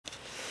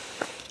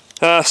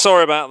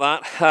Sorry about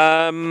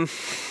that.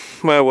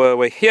 Where were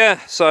we? Yeah,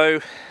 so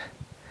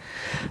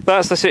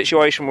that's the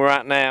situation we're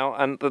at now,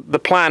 and the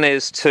plan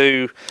is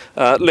to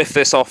lift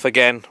this off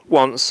again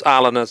once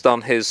Alan has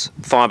done his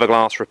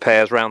fiberglass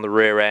repairs around the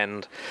rear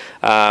end,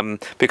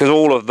 because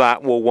all of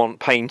that will want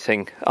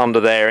painting under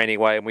there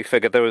anyway, and we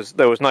figured there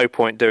was no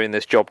point doing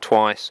this job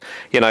twice,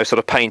 you know, sort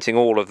of painting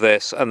all of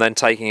this and then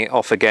taking it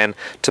off again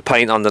to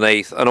paint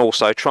underneath, and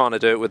also trying to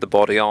do it with the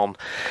body on.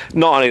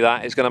 Not only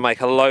that, it's going to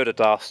make a load of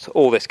dust,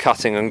 all this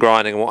cutting and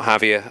grinding and what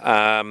have you,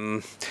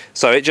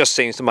 so it just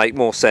seems to make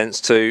more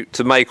sense to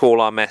make all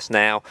our mess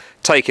now,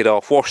 take it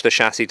off, wash the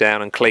chassis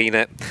down and clean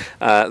it.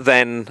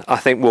 Then I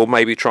think we'll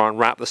maybe try and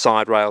wrap the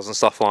side rails and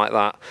stuff like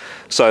that,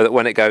 so that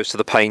when it goes to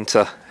the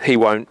painter, he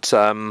won't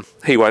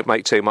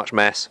make too much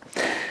mess.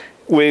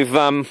 We've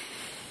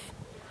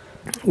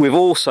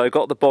also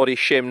got the body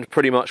shimmed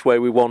pretty much where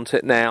we want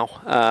it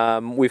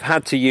now. We've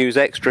had to use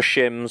extra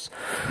shims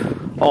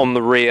on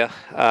the rear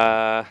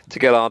to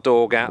get our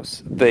door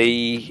gaps.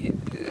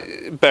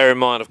 Bear in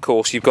mind, of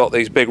course, you've got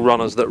these big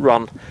runners that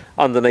run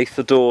underneath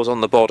the doors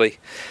on the body.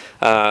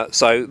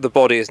 So the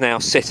body is now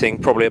sitting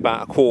probably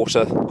about a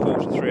quarter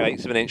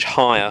 3/8 of an inch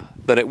higher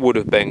than it would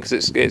have been,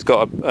 because it's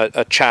got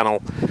a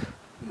channel,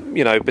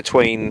 you know,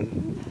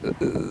 between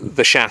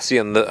the chassis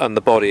and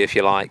the body, if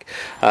you like.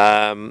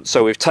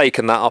 So we've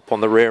taken that up on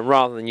the rear, and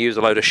rather than use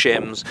a load of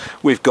shims,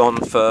 we've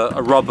gone for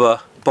a rubber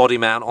body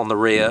mount on the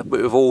rear,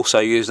 but we've also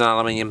used an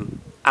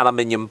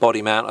aluminium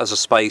body mount as a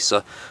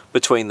spacer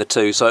between the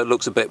two, so it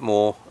looks a bit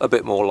more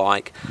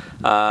like.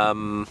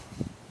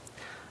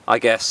 I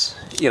guess,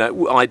 you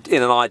know,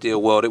 in an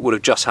ideal world it would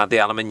have just had the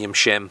aluminium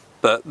shim,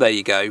 but there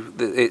you go.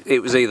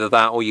 It was either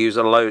that or use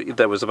a load.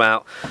 There was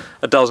about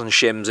a dozen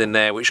shims in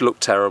there which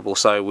looked terrible,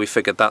 so we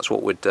figured that's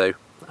what we'd do.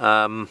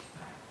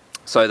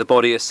 So the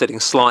body is sitting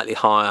slightly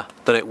higher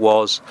than it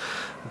was,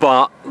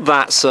 but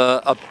that's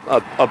a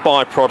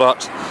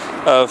byproduct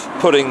of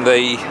putting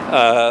the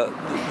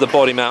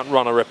body mount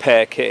runner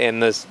repair kit in.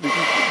 There's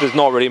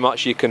not really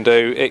much you can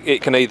do.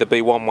 It can either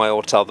be one way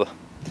or t'other.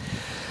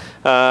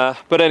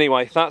 But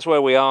anyway, that's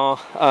where we are.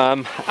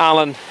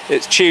 Alan,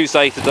 it's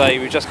Tuesday today,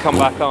 we've just come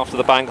back after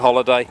the bank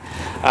holiday,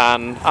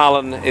 and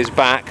Alan is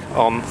back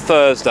on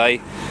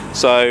Thursday,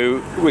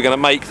 so we're going to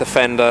make the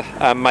fender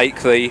and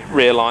make the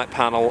rear light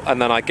panel,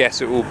 and then I guess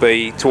it will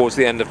be towards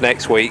the end of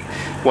next week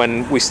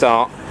when we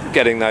start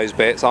getting those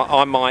bits.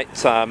 I might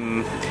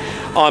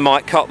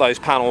cut those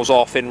panels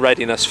off in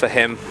readiness for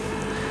him.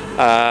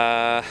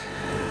 Yeah,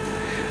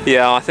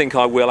 I think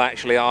I will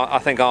actually. I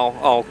think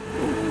I'll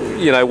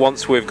you know,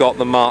 once we've got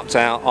them marked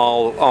out,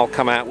 I'll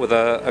come out with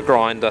a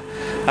grinder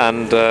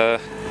and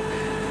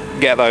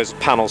get those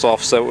panels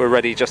off, so we're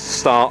ready just to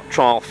start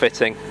trial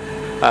fitting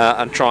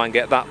and try and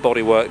get that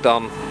bodywork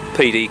done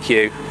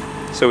PDQ,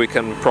 so we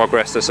can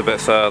progress this a bit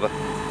further.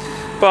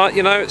 But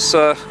you know, it's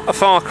a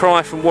far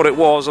cry from what it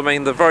was. I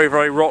mean, the very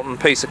rotten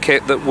piece of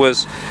kit that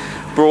was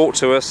brought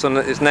to us, and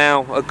it's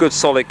now a good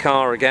solid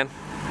car again,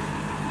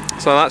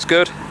 so that's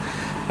good.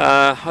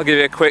 I'll give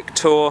you a quick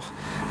tour.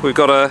 We've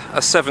got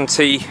a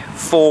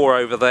 74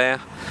 over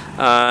there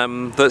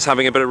that's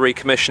having a bit of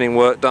recommissioning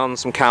work done,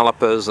 some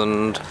calipers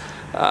and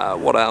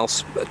what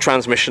else,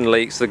 transmission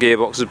leaks, the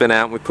gearbox has been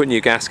out, we've put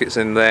new gaskets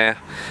in there.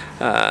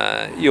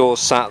 Yours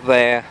sat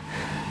there.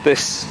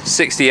 This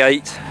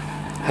 68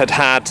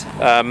 had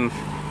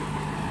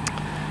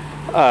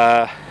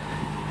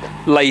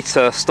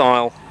later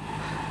style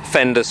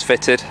fenders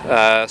fitted,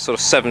 sort of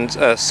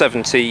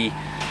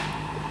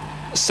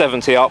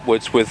 70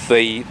 upwards, with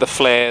the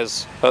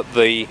flares at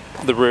the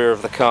rear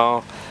of the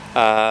car.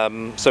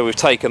 So we've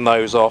taken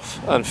those off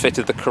and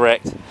fitted the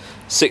correct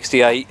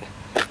 68,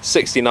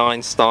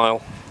 69 style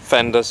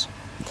fenders.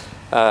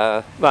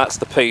 That's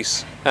the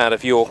piece out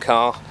of your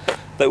car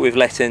that we've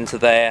let into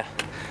there.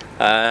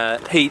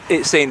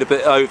 It seemed a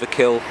bit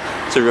overkill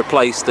to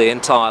replace the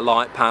entire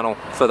light panel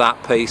for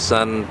that piece,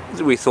 and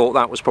we thought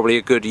that was probably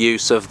a good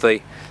use of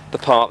the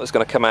part that's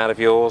going to come out of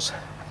yours.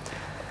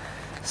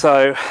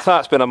 So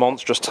that's been a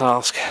monstrous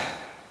task.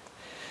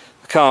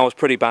 The car was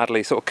pretty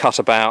badly sort of cut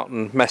about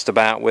and messed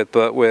about with,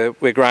 but we're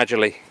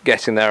gradually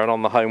getting there and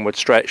on the homeward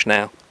stretch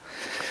now.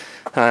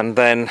 And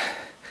then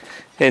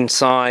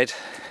inside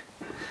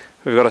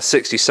we've got a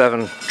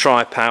 67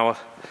 tri-power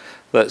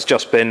that's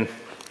just been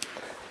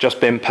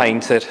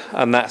painted,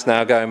 and that's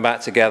now going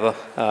back together.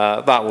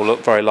 That will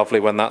look very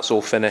lovely when that's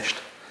all finished.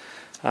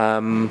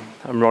 And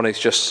Ronnie's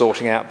just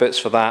sorting out bits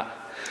for that.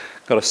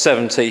 Got a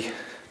 70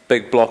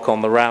 big block on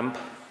the ramp.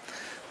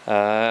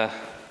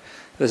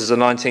 This is a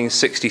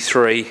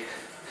 1963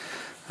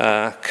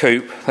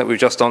 coupe that we've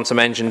just done some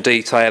engine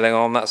detailing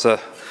on. That's a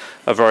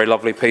very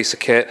lovely piece of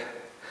kit,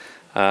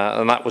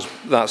 and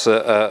that's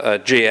a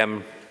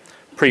GM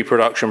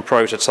pre-production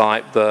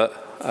prototype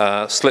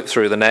that slipped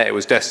through the net. It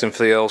was destined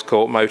for the Earls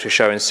Court Motor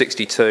Show in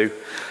 '62,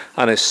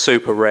 and is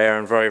super rare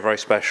and very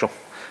special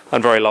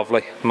and very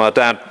lovely. My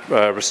dad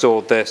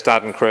restored this,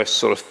 Dad and Chris,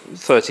 sort of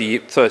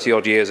 30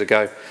 odd years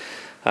ago,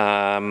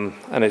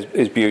 and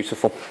is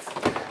beautiful.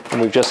 And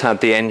we've just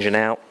had the engine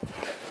out.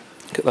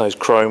 Look at those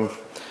chrome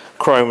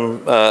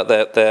chrome,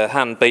 they're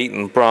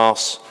hand-beaten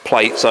brass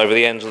plates over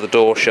the ends of the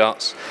door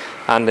shuts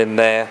and in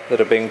there that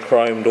have been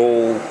chromed,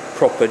 all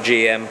proper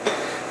GM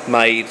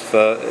made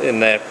in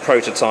their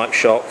prototype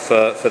shop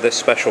for this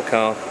special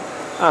car.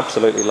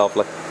 Absolutely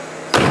lovely.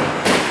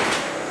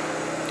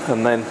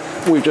 And then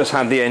we've just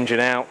had the engine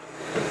out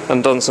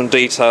and done some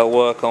detail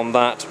work on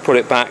that to put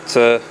it back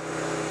to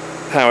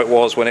how it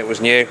was when it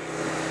was new,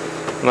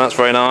 and that's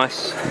very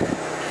nice.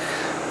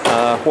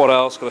 What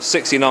else? Got a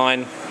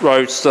 69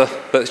 Roadster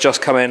that's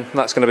just come in.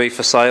 That's going to be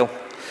for sale.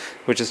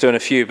 We're just doing a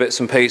few bits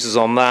and pieces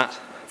on that.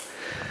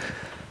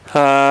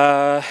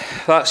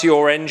 That's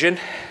your engine,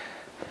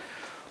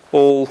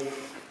 all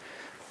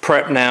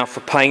prepped now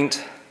for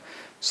paint,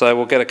 so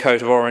we'll get a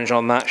coat of orange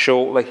on that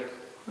shortly,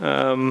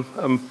 and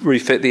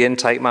refit the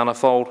intake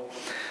manifold.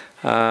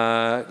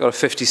 Got a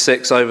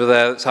 56 over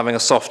there that's having a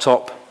soft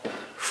top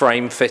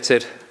frame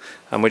fitted,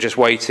 and we're just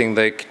waiting.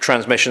 The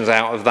transmission's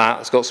out of that.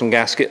 It's got some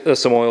gasket,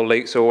 some oil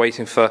leaks, so we're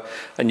waiting for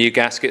a new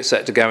gasket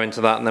set to go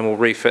into that, and then we'll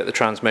refit the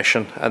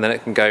transmission, and then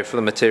it can go for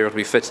the material to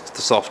be fitted to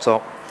the soft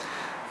top.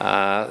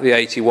 The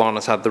 81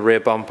 has had the rear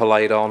bumper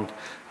laid on,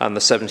 and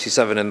the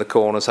 77 in the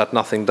corner's had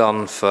nothing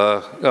done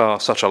for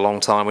such a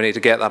long time. We need to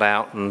get that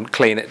out and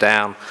clean it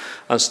down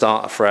and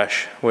start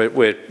afresh.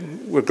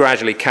 We're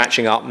gradually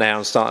catching up now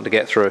and starting to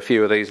get through a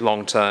few of these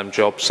long-term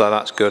jobs, so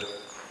that's good.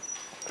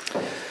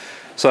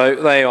 So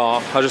there you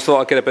are. I just thought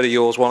I'd get a bit of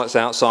yours while it's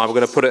outside. We're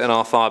going to put it in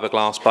our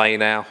fiberglass bay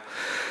now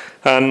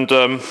and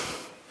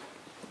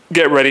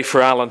get ready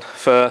for Alan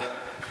for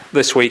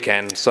this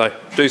weekend. So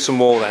do some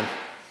more then.